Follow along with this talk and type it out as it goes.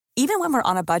even when we're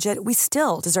on a budget, we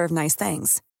still deserve nice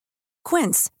things.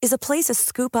 Quince is a place to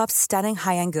scoop up stunning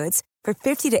high-end goods for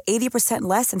 50 to 80%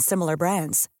 less than similar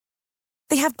brands.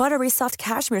 They have buttery soft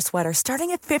cashmere sweaters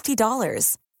starting at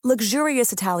 $50,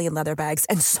 luxurious Italian leather bags,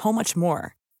 and so much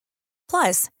more.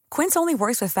 Plus, Quince only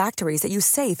works with factories that use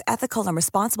safe, ethical, and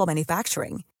responsible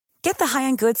manufacturing. Get the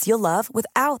high-end goods you'll love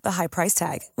without the high price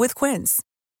tag with Quince.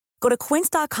 Go to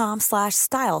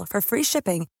quince.com/style for free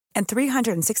shipping and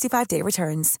 365-day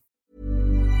returns.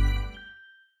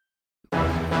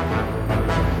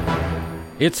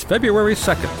 It's February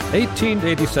 2nd,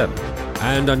 1887,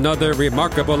 and another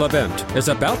remarkable event is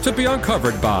about to be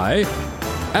uncovered by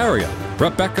Ariel,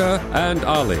 Rebecca, and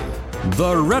Ali,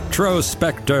 the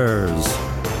Retrospectors.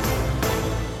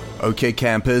 Okay,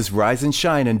 campers, rise and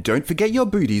shine, and don't forget your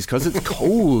booties, because it's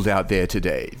cold out there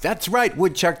today. That's right,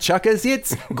 woodchuck chuckers,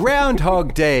 it's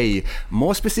Groundhog Day.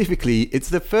 More specifically, it's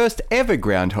the first ever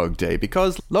Groundhog Day,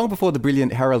 because long before the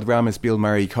brilliant Harold Ramis Bill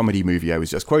Murray comedy movie I was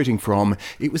just quoting from,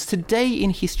 it was today in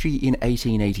history in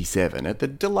 1887, at the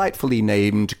delightfully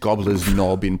named Gobbler's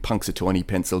Knob in Punxsutawney,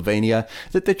 Pennsylvania,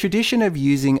 that the tradition of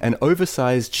using an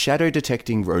oversized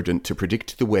shadow-detecting rodent to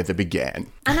predict the weather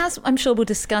began. And as I'm sure we'll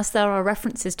discuss, there are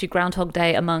references to Groundhog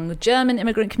Day among the German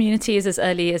immigrant communities as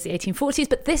early as the 1840s,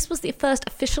 but this was the first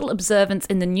official observance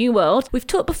in the New World. We've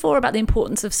talked before about the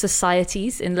importance of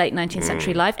societies in late 19th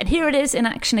century life, and here it is in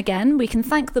action again. We can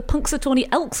thank the Punxsutawney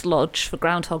Elks Lodge for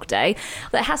Groundhog Day.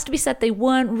 It has to be said they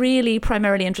weren't really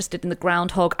primarily interested in the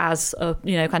groundhog as a,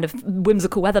 kind of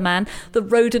whimsical weatherman. The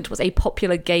rodent was a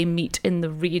popular game meat in the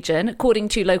region. According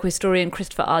to local historian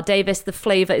Christopher R. Davis, the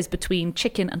flavour is between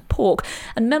chicken and pork,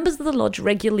 and members of the lodge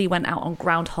regularly went out on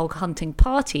groundhog hunting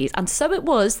parties, and so it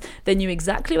was they knew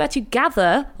exactly where to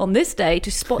gather on this day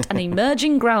to spot an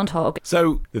emerging groundhog.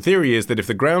 So the theory is that if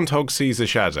the groundhog sees a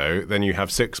shadow, then you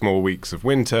have 6 more weeks of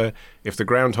winter. If the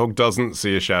groundhog doesn't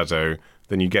see a shadow,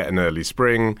 then you get an early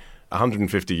spring.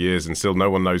 150 years and still no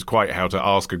one knows quite how to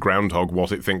ask a groundhog what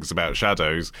it thinks about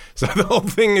shadows. So the whole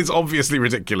thing is obviously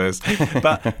ridiculous.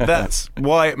 But that's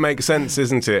why it makes sense,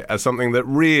 isn't it? As something that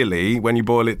really, when you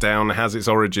boil it down, has its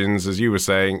origins, as you were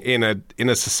saying, in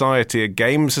a society, a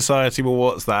game society. Well,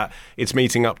 what's that? It's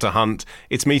meeting up to hunt.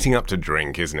 It's meeting up to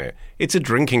drink, isn't it? It's a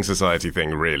drinking society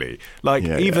thing, really.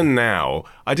 Now,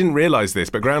 I didn't realise this,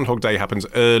 but Groundhog Day happens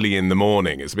early in the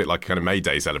morning. It's a bit like a kind of May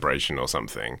Day celebration or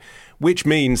something, which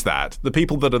means that the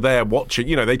people that are there watching,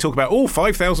 they talk about,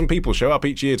 5,000 people show up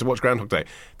each year to watch Groundhog Day.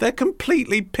 They're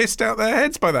completely pissed out their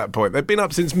heads by that point. They've been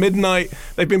up since midnight.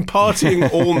 They've been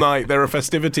partying all night. There are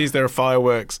festivities. There are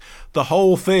fireworks. The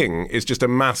whole thing is just a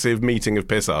massive meeting of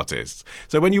piss artists.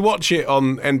 So when you watch it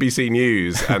on NBC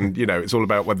News and, it's all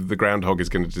about whether the groundhog is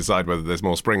going to decide whether there's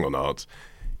more spring or not,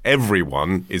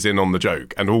 everyone is in on the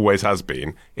joke and always has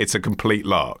been. It's a complete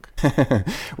lark.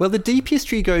 Well, the deep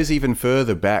history goes even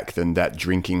further back than that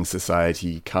drinking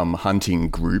society come hunting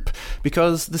group,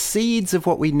 because the seeds of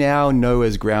what we now know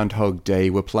as Groundhog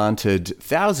Day were planted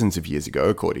thousands of years ago,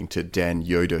 according to Dan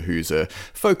Yoder, who's a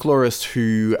folklorist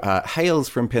who hails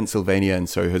from Pennsylvania and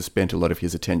so has spent a lot of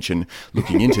his attention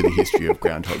looking into the history of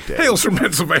Groundhog Day. Hails from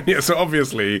Pennsylvania, so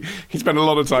obviously he spent a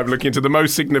lot of time looking into the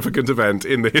most significant event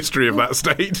in the history of that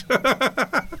state.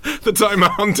 The time a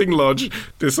hunting lodge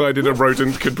decided a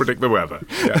rodent could predict the weather.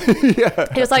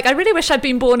 He was like, I really wish I'd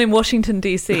been born in Washington,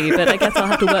 D.C., but I guess I'll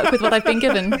have to work with what I've been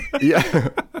given. Yeah.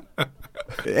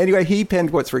 Anyway, he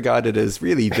penned what's regarded as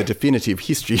really the definitive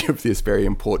history of this very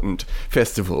important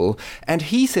festival. And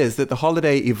he says that the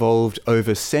holiday evolved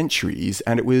over centuries,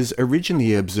 and it was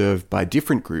originally observed by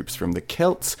different groups, from the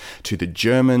Celts to the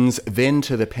Germans, then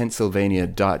to the Pennsylvania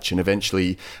Dutch, and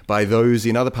eventually by those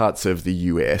in other parts of the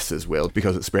US as well,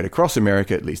 because it spread across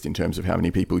America, at least in terms of how many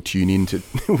people tune in to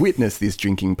witness this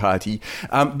drinking party.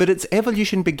 But its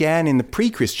evolution began in the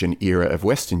pre-Christian era of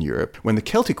Western Europe, when the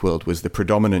Celtic world was the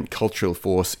predominant cultural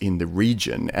force in the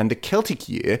region, and the Celtic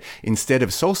year, instead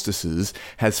of solstices,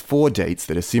 has 4 dates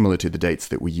that are similar to the dates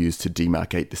that we use to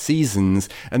demarcate the seasons,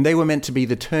 and they were meant to be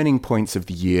the turning points of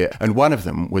the year, and one of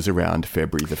them was around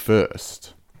February the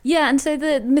 1st. Yeah, and so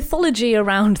the mythology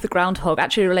around the groundhog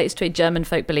actually relates to a German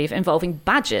folk belief involving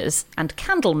badgers and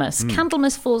Candlemas.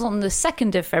 Candlemas falls on the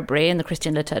 2nd of February in the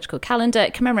Christian liturgical calendar.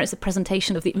 It commemorates the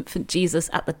presentation of the infant Jesus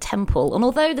at the temple. And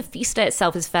although the feast day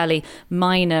itself is fairly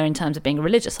minor in terms of being a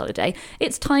religious holiday,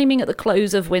 its timing at the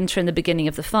close of winter and the beginning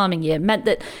of the farming year meant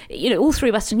that, all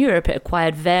through Western Europe, it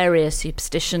acquired various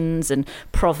superstitions and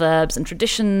proverbs and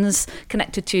traditions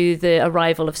connected to the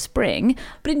arrival of spring.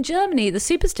 But in Germany, the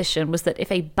superstition was that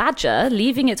if a badger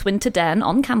leaving its winter den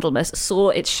on Candlemas saw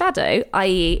its shadow,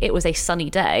 i.e. it was a sunny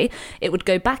day, it would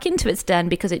go back into its den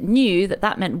because it knew that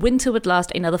that meant winter would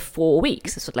last another 4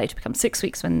 weeks. This would later become 6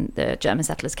 weeks when the German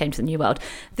settlers came to the New World.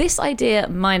 This idea,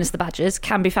 minus the badgers,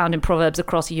 can be found in proverbs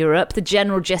across Europe, the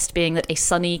general gist being that a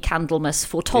sunny Candlemas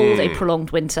foretold a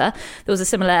prolonged winter. There was a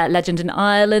similar legend in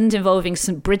Ireland involving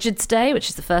St. Bridget's Day, which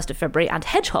is the 1st of February, and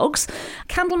hedgehogs.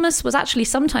 Candlemas was actually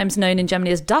sometimes known in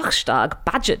Germany as Dachstag,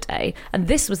 Badger Day, and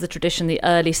this was the tradition the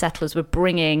early settlers were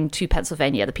bringing to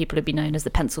Pennsylvania, the people who'd be known as the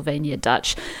Pennsylvania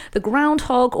Dutch. The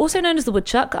groundhog, also known as the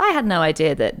woodchuck, I had no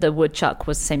idea that the woodchuck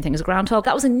was the same thing as a groundhog.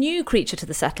 That was a new creature to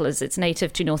the settlers. It's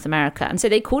native to North America, and so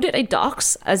they called it a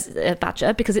dachs, as a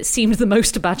badger, because it seemed the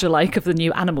most badger-like of the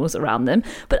new animals around them.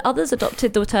 But others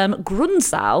adopted the term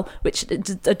grundsau, which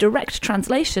is a direct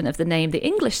translation of the name the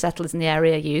English settlers in the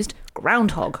area used,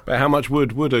 groundhog. But how much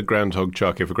wood would a groundhog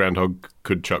chuck if a groundhog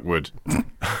could chuck wood?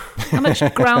 How much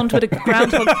ground would a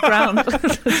groundhog ground?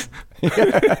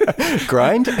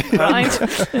 Grind?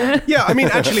 Yeah, I mean,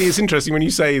 actually, it's interesting when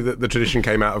you say that the tradition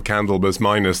came out of Candlemas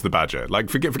minus the badger. Like,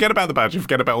 forget about the badger,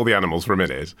 forget about all the animals for a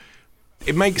minute.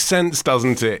 It makes sense,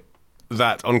 doesn't it,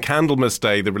 that on Candlemas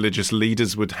Day, the religious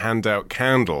leaders would hand out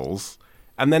candles.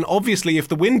 And then obviously if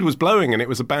the wind was blowing and it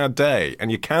was a bad day and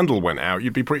your candle went out,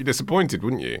 you'd be pretty disappointed,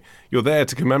 wouldn't you? You're there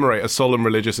to commemorate a solemn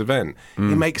religious event. It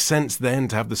makes sense then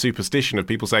to have the superstition of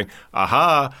people saying,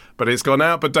 aha, but it's gone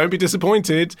out, but don't be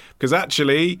disappointed because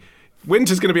actually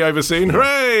winter's going to be over soon.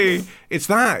 Hooray! It's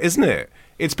that, isn't it?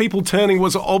 It's people turning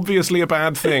what's obviously a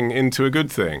bad thing into a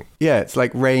good thing. Yeah, it's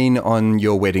like rain on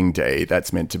your wedding day.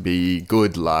 That's meant to be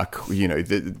good luck. You know,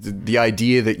 the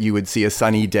idea that you would see a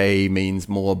sunny day means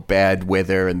more bad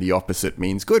weather and the opposite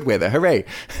means good weather. Hooray!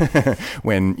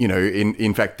 When, you know,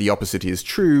 in fact, the opposite is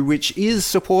true, which is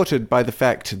supported by the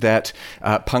fact that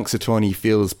Punxsutawney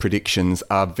Phil's predictions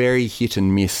are very hit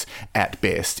and miss at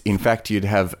best. In fact, you'd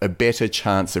have a better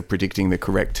chance of predicting the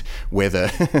correct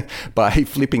weather by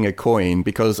flipping a coin,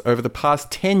 because over the past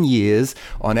 10 years,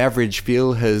 on average,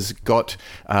 Phil has got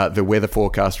the weather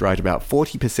forecast right about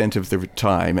 40% of the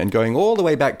time. And going all the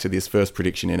way back to this first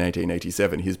prediction in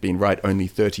 1887, he's been right only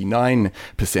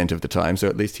 39% of the time. So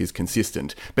at least he's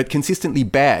consistent. But consistently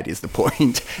bad is the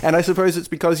point. And I suppose it's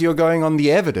because you're going on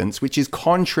the evidence, which is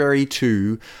contrary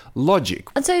to logic.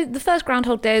 And so the first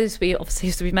Groundhog Day, as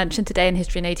we mentioned today in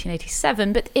history in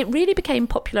 1887, but it really became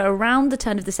popular around the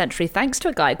turn of the century thanks to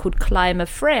a guy called Clymer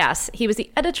Freas. He was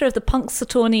the editor of the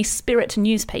Punxsutawney Spirit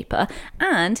newspaper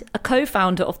and a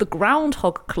co-founder of the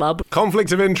Groundhog Club.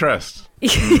 Conflict of interest.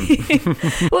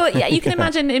 Well, yeah, you can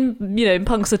imagine in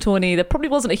Punxsutawney, there probably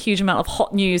wasn't a huge amount of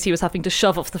hot news he was having to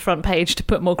shove off the front page to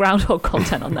put more Groundhog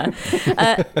content on there.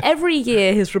 Every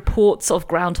year, his reports of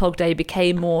Groundhog Day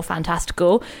became more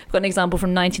fantastical. I've got an example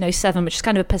from 1907, which is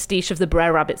kind of a pastiche of the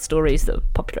Brer Rabbit stories that were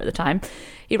popular at the time.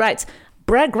 He writes,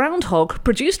 Brer Groundhog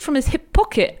produced from his hip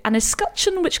pocket an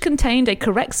escutcheon which contained a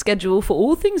correct schedule for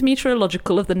all things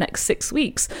meteorological of the next 6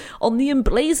 weeks. On the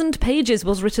emblazoned pages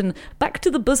was written, "Back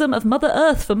to the bosom of Mother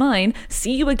Earth for mine.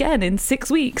 See you again in 6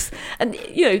 weeks." And,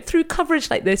 through coverage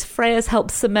like this, Freas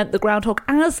helped cement the groundhog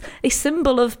as a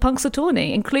symbol of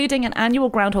Punxsutawney, including an annual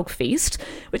groundhog feast,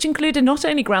 which included not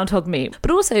only groundhog meat,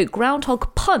 but also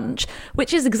groundhog punch,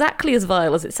 which is exactly as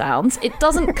vile as it sounds. It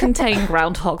doesn't contain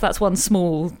groundhog. That's one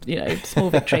small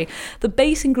victory. The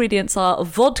base ingredients are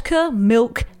vodka,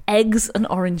 milk, eggs, and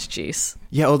orange juice.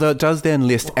 Yeah, although it does then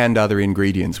list and other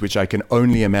ingredients, which I can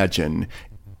only imagine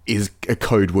is a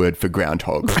code word for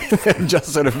groundhog.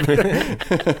 Just sort of...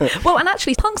 Well, and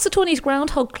actually, Punxsutawney's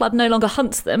Groundhog Club no longer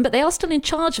hunts them, but they are still in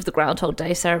charge of the Groundhog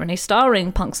Day ceremony,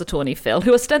 starring Punxsutawney Phil,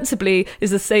 who ostensibly is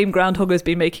the same groundhog who's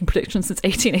been making predictions since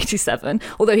 1887,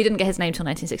 although he didn't get his name till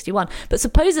 1961. But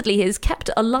supposedly he is kept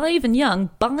alive and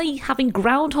young by having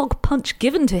groundhog punch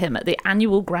given to him at the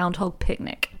annual groundhog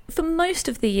picnic. For most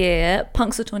of the year,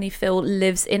 Punxsutawney Phil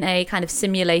lives in a kind of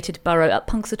simulated burrow at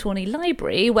Punxsutawney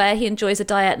Library, where he enjoys a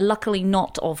diet luckily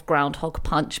not of groundhog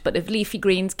punch, but of leafy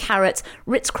greens, carrots,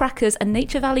 Ritz crackers, and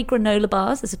Nature Valley granola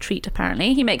bars as a treat,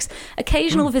 apparently. He makes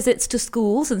occasional visits to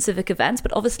schools and civic events,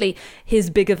 but obviously his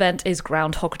big event is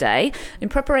Groundhog Day. In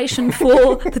preparation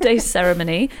for the day's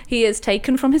ceremony, he is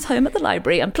taken from his home at the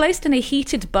library and placed in a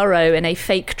heated burrow in a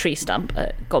fake tree stump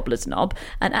at Gobbler's Knob,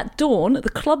 and at dawn, the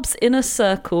club's inner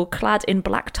circle individual clad in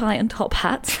black tie and top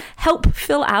hats help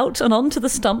Phil out and onto the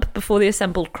stump before the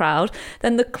assembled crowd.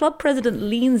 Then the club president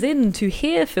leans in to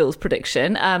hear Phil's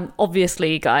prediction.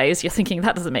 Obviously, guys, you're thinking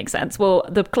that doesn't make sense. Well,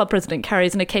 the club president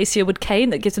carries an acacia wood cane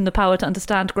that gives him the power to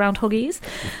understand groundhogese.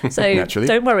 So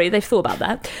don't worry, they've thought about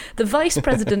that. The vice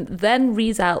president then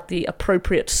reads out the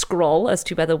appropriate scroll as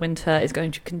to whether winter is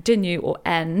going to continue or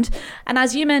end. And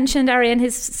as you mentioned, Arian,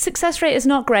 his success rate is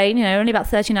not great, only about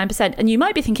 39%. And you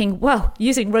might be thinking, well,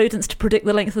 using rodents to predict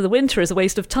the length of the winter is a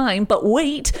waste of time. But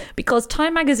wait, because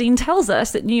Time magazine tells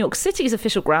us that New York City's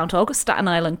official groundhog, Staten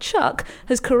Island Chuck,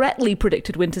 has correctly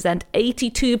predicted winter's end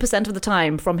 82% of the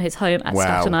time from his home at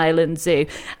Staten Island Zoo.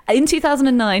 In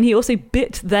 2009, he also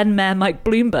bit then Mayor Mike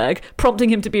Bloomberg, prompting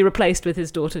him to be replaced with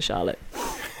his daughter Charlotte.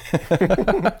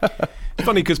 It's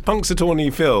funny because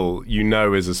Punxsutawney Phil,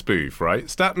 is a spoof, right?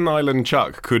 Staten Island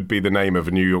Chuck could be the name of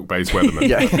a New York-based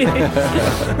weatherman.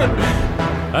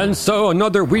 And so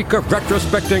another week of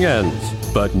retrospecting ends.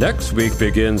 But next week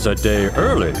begins a day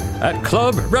early at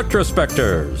Club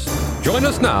Retrospectors. Join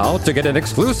us now to get an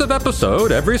exclusive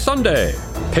episode every Sunday.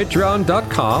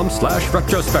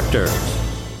 Patreon.com/retrospectors.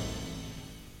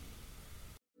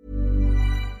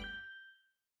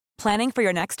 Planning for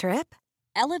your next trip?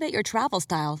 Elevate your travel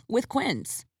style with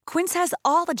Quince. Quince has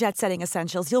all the jet-setting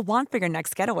essentials you'll want for your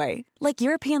next getaway, like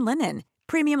European linen,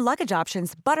 premium luggage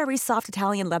options, buttery soft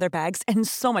Italian leather bags, and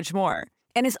so much more.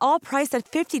 And is all priced at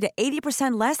 50 to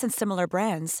 80% less than similar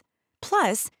brands.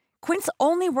 Plus, Quince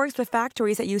only works with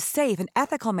factories that use safe and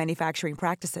ethical manufacturing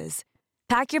practices.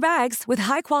 Pack your bags with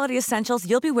high-quality essentials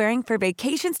you'll be wearing for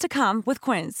vacations to come with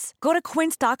Quince. Go to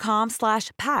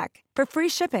quince.com/pack for free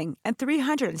shipping and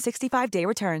 365-day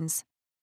returns.